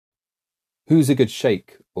Who's a good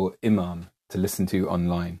Sheikh or Imam to listen to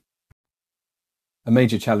online? A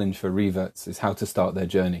major challenge for reverts is how to start their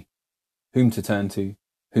journey, whom to turn to,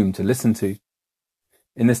 whom to listen to.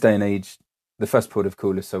 In this day and age, the first port of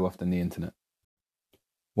call is so often the internet.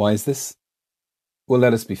 Why is this? Well,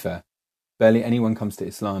 let us be fair. Barely anyone comes to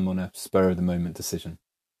Islam on a spur-of-the-moment decision.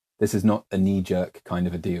 This is not a knee-jerk kind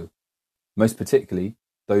of a deal. Most particularly,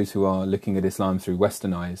 those who are looking at Islam through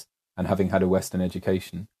Western eyes and having had a Western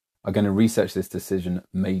education are going to research this decision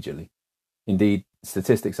majorly. Indeed,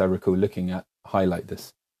 statistics I recall looking at highlight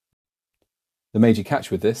this. The major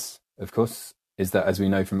catch with this, of course, is that as we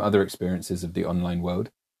know from other experiences of the online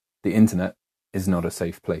world, the internet is not a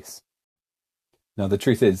safe place. Now, the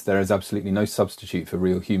truth is there is absolutely no substitute for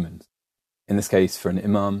real humans. In this case, for an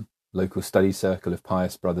imam, local study circle of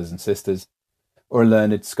pious brothers and sisters, or a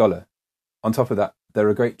learned scholar. On top of that, there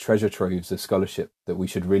are great treasure troves of scholarship that we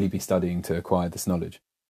should really be studying to acquire this knowledge.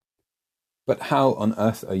 But how on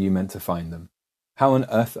earth are you meant to find them? How on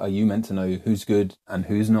earth are you meant to know who's good and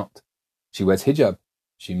who's not? She wears hijab.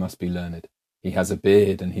 She must be learned. He has a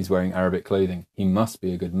beard and he's wearing Arabic clothing. He must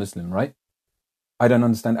be a good Muslim, right? I don't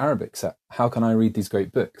understand Arabic, so how can I read these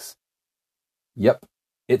great books? Yep,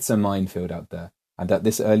 it's a minefield out there. And at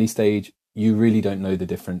this early stage, you really don't know the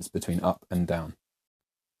difference between up and down.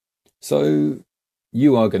 So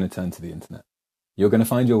you are going to turn to the internet. You're going to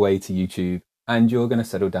find your way to YouTube and you're going to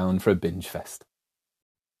settle down for a binge fest.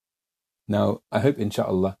 Now, I hope,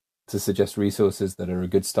 inshallah, to suggest resources that are a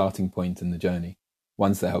good starting point in the journey.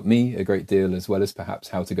 Ones that help me a great deal, as well as perhaps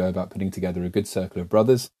how to go about putting together a good circle of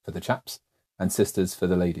brothers for the chaps and sisters for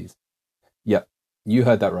the ladies. Yep, you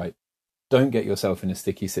heard that right. Don't get yourself in a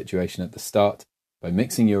sticky situation at the start by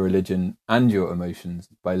mixing your religion and your emotions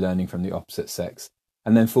by learning from the opposite sex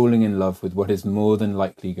and then falling in love with what is more than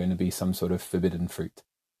likely going to be some sort of forbidden fruit.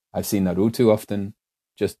 I've seen that all too often.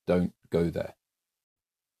 Just don't go there.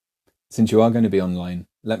 Since you are going to be online,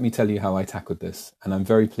 let me tell you how I tackled this, and I'm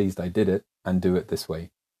very pleased I did it and do it this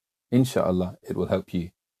way. Inshallah, it will help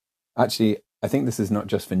you. Actually, I think this is not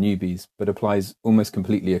just for newbies, but applies almost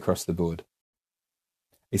completely across the board.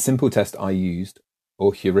 A simple test I used,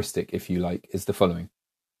 or heuristic if you like, is the following.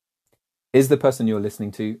 Is the person you're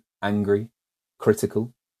listening to angry,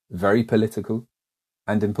 critical, very political,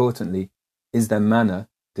 and importantly, is their manner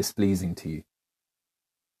displeasing to you?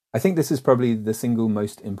 I think this is probably the single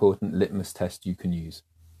most important litmus test you can use.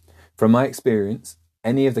 From my experience,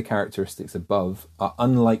 any of the characteristics above are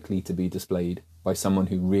unlikely to be displayed by someone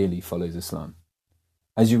who really follows Islam.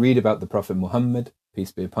 As you read about the Prophet Muhammad,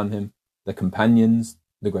 peace be upon him, the companions,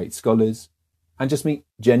 the great scholars, and just meet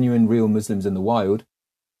genuine real Muslims in the wild,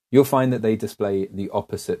 you'll find that they display the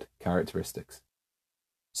opposite characteristics.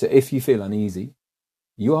 So if you feel uneasy,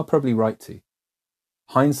 you are probably right to.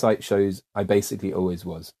 Hindsight shows I basically always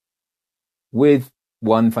was. With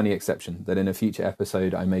one funny exception that in a future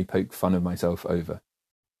episode I may poke fun of myself over.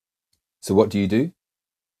 So what do?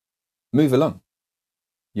 Move along.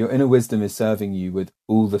 Your inner wisdom is serving you with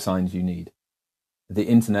all the signs you need. The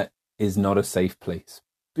internet is not a safe place.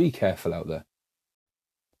 Be careful out there.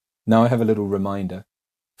 Now I have a little reminder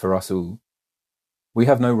for us all. We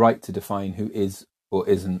have no right to define who is or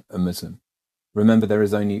isn't a Muslim. Remember, there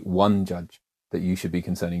is only one judge that you should be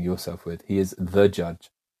concerning yourself with. He is the judge,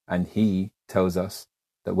 and he tells us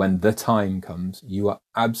that when the time comes, you are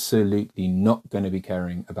absolutely not going to be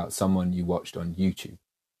caring about someone you watched on YouTube.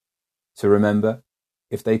 So remember,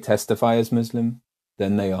 if they testify as Muslim,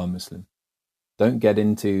 then they are Muslim. Don't get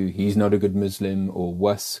into he's not a good Muslim or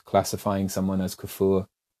worse, classifying someone as kufur,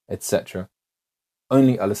 etc.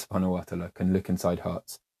 Only Allah subhanahu wa ta'ala can look inside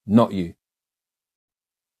hearts, not you.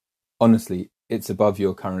 Honestly, it's above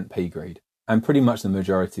your current pay grade, and pretty much the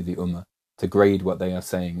majority of the ummah, to grade what they are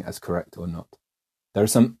saying as correct or not. There are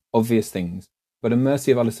some obvious things, but a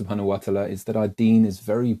mercy of Allah subhanahu wa ta'ala is that our deen is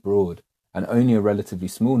very broad, and only a relatively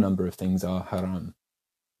small number of things are haram.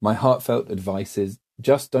 My heartfelt advice is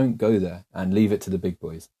just don't go there and leave it to the big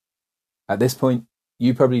boys. At this point,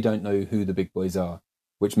 you probably don't know who the big boys are,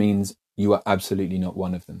 which means you are absolutely not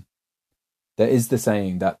one of them. There is the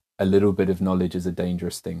saying that a little bit of knowledge is a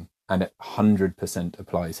dangerous thing, and it 100%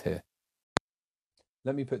 applies here.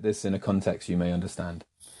 Let me put this in a context you may understand.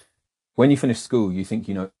 When you finish school, you think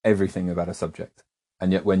you know everything about a subject,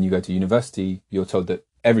 and yet when you go to university, you're told that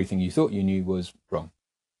everything you thought you knew was wrong.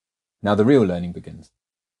 Now the real learning begins.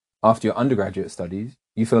 After your undergraduate studies,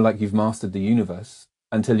 you feel like you've mastered the universe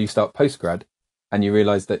until you start postgrad and you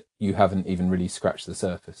realise that you haven't even really scratched the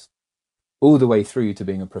surface. All the way through to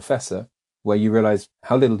being a professor, where you realise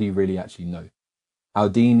how little you really actually know. Our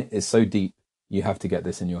deen is so deep, you have to get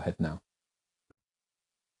this in your head now.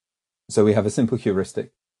 So we have a simple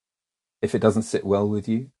heuristic. If it doesn't sit well with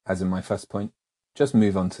you, as in my first point, just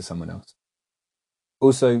move on to someone else.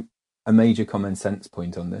 Also, a major common sense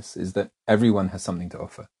point on this is that everyone has something to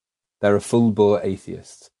offer. There are full-bore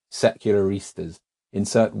atheists, secularistas,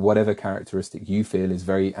 insert whatever characteristic you feel is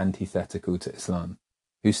very antithetical to Islam,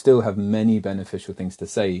 who still have many beneficial things to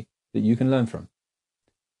say that you can learn from.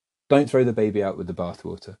 Don't throw the baby out with the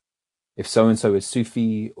bathwater. If so-and-so is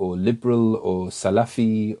Sufi or liberal or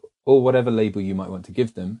Salafi or whatever label you might want to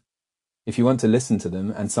give them, if you want to listen to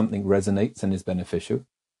them and something resonates and is beneficial,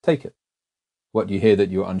 take it. What you hear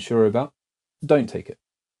that you're unsure about, don't take it.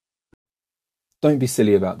 Don't be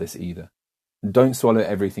silly about this either. Don't swallow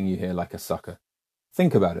everything you hear like a sucker.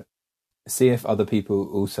 Think about it. See if other people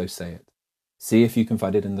also say it. See if you can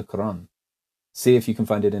find it in the Quran. See if you can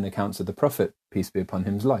find it in accounts of the Prophet, peace be upon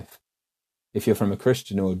him's life. If you're from a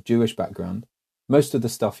Christian or Jewish background, most of the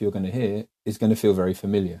stuff you're going to hear is going to feel very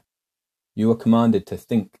familiar. You are commanded to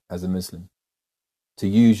think as a Muslim, to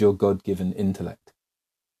use your God-given intellect.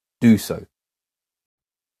 Do so.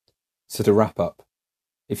 So to wrap up,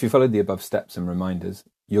 if you follow the above steps and reminders,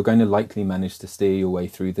 you're going to likely manage to steer your way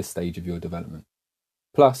through this stage of your development.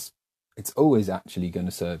 Plus, it's always actually going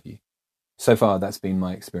to serve you. So far, that's been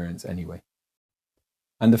my experience anyway.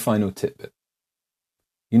 And a final tidbit.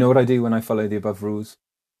 You know what I do when I follow the above rules?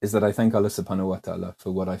 Is that I thank Allah subhanahu wa ta'ala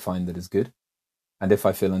for what I find that is good. And if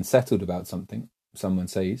I feel unsettled about something someone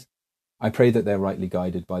says, I pray that they're rightly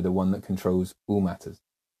guided by the one that controls all matters.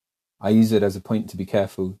 I use it as a point to be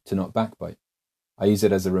careful to not backbite. I use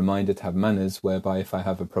it as a reminder to have manners whereby if I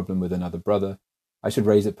have a problem with another brother, I should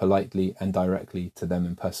raise it politely and directly to them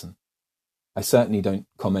in person. I certainly don't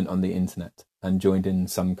comment on the internet and joined in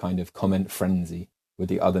some kind of comment frenzy with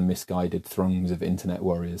the other misguided throngs of internet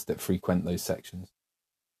warriors that frequent those sections.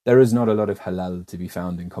 There is not a lot of halal to be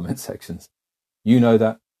found in comment sections. You know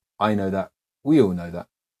that, I know that, we all know that,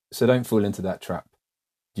 so don't fall into that trap.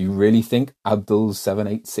 Do you really think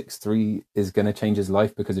Abdul7863 is going to change his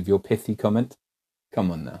life because of your pithy comment? Come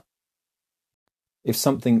on now. If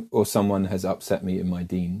something or someone has upset me in my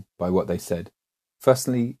deen by what they said,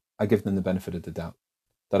 firstly, I give them the benefit of the doubt,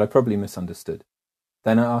 that I probably misunderstood.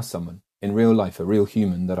 Then I ask someone, in real life, a real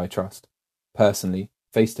human that I trust, personally,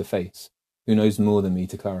 face to face, who knows more than me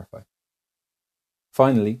to clarify.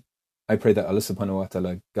 Finally, I pray that Allah subhanahu wa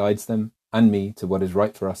ta'ala guides them and me to what is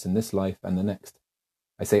right for us in this life and the next.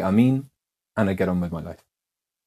 I say Ameen, and I get on with my life.